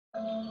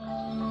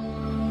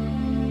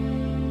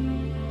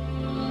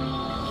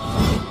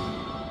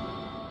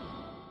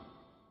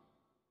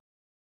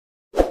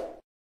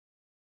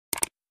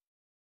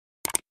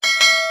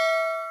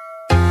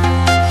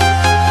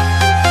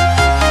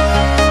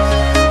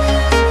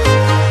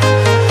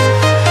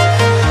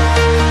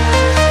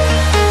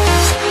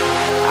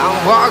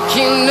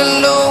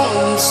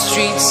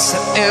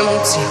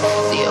empty.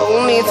 The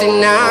only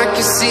thing I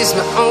can see is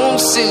my own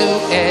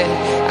silhouette.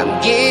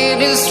 I'm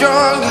getting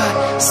stronger,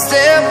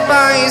 step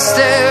by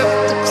step.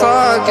 The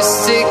clock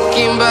is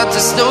ticking, but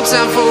there's no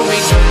time for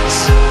regrets.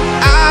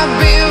 I've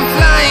been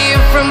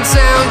flying from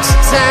town to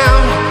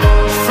town,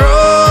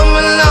 from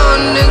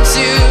London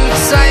to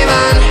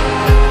Taiwan.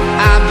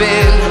 I've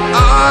been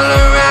all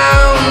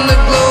around the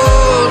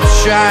globe,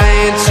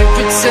 trying to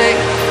protect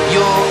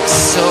your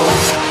soul.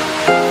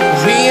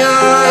 We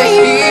are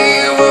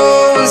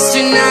heroes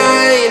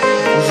tonight.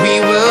 We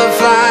will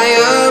fly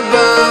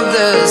above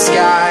the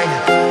sky.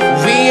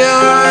 We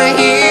are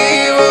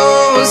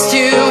heroes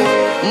tonight.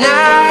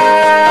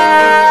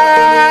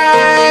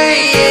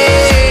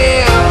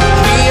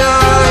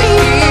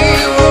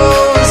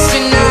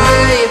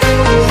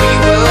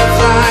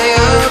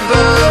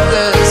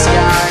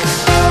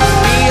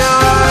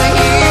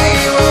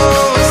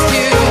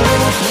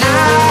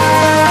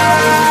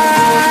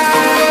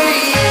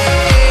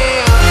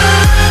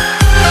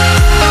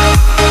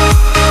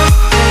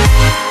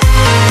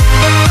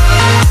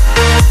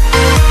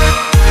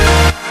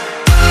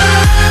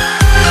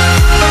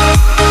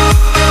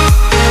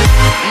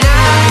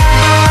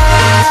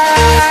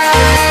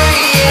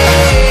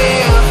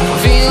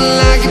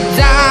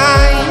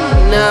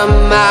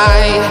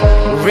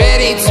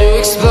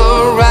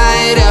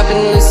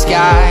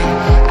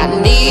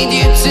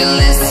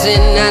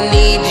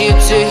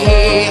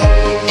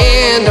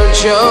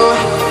 Show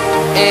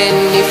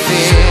any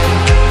fear.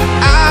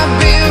 I've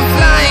been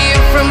flying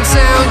from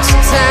town to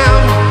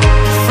town,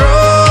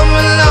 from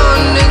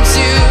London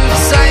to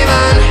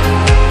Taiwan.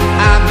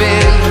 I've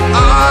been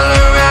all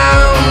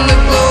around the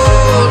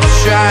globe,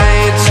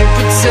 trying to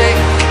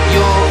protect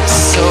your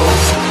soul.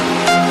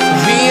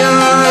 We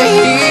are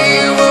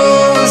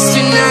heroes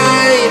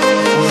tonight.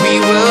 We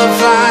will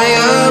fly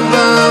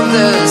above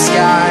the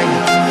sky.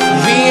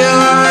 We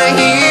are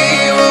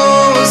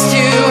heroes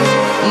tonight.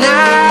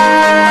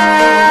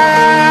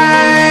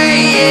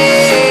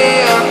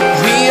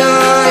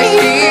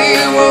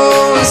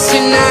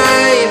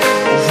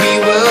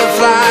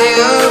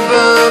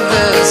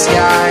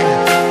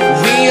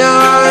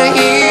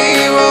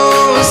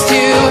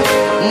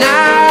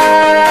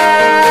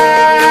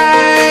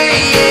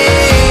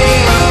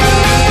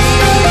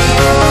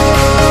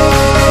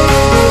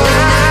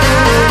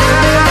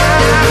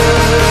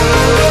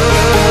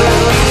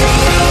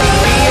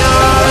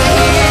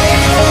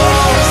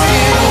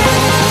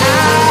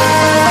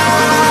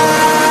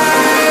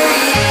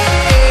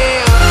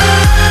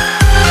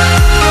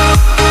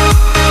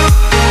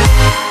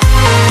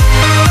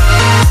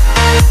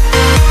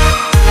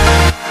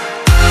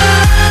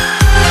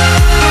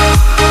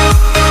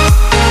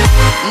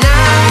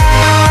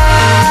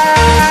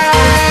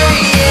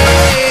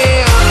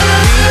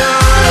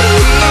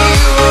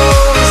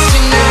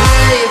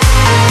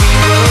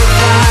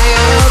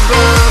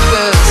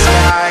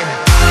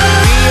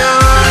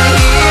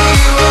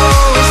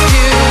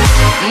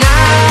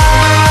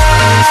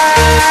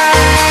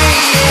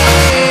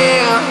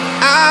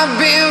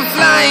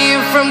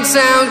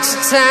 Town to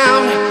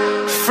town,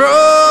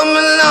 from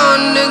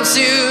London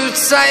to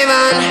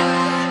Taiwan.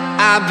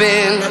 I've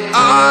been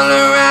all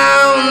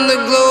around the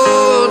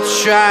globe,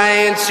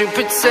 trying to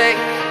protect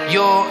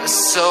your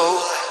soul.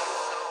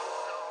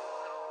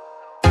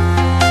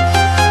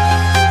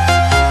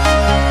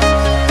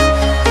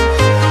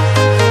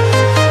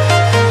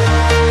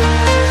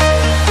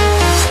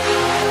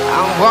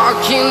 I'm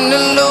walking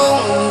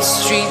alone, the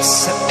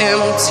streets are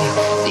empty.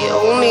 The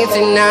only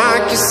thing I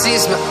can see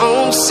is my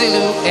own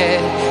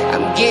silhouette.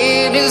 I'm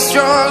getting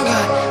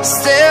stronger,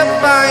 step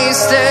by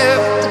step.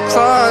 The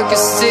clock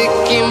is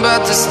ticking,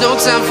 but there's no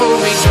time for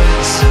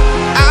regrets.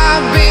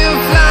 I've been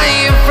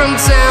flying from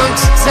town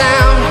to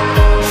town,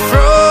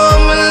 from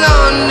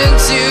London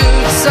to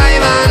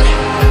Taiwan.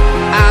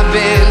 I've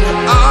been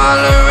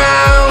all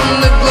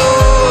around the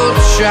globe,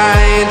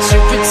 trying to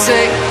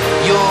protect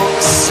your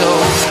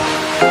soul.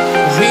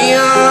 We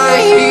are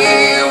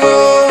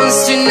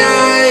heroes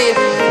tonight.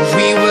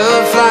 We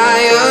will fly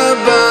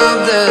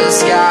above the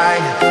sky.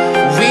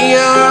 We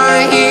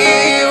are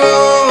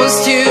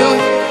heroes tonight.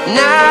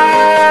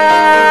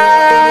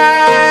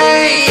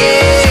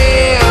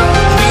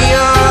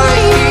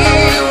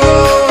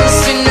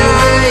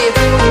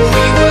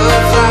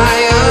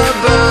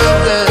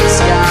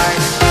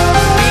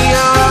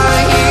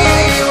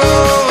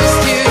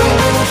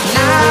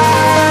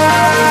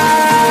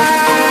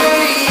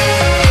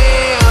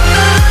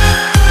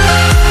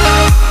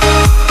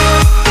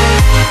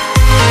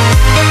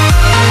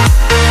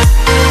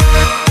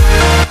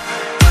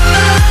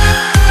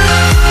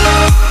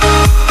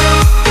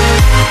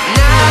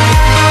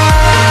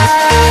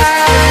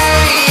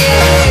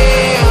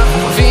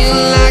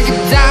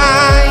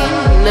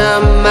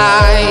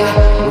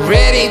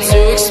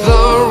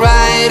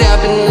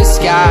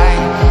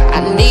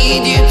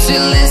 to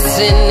live.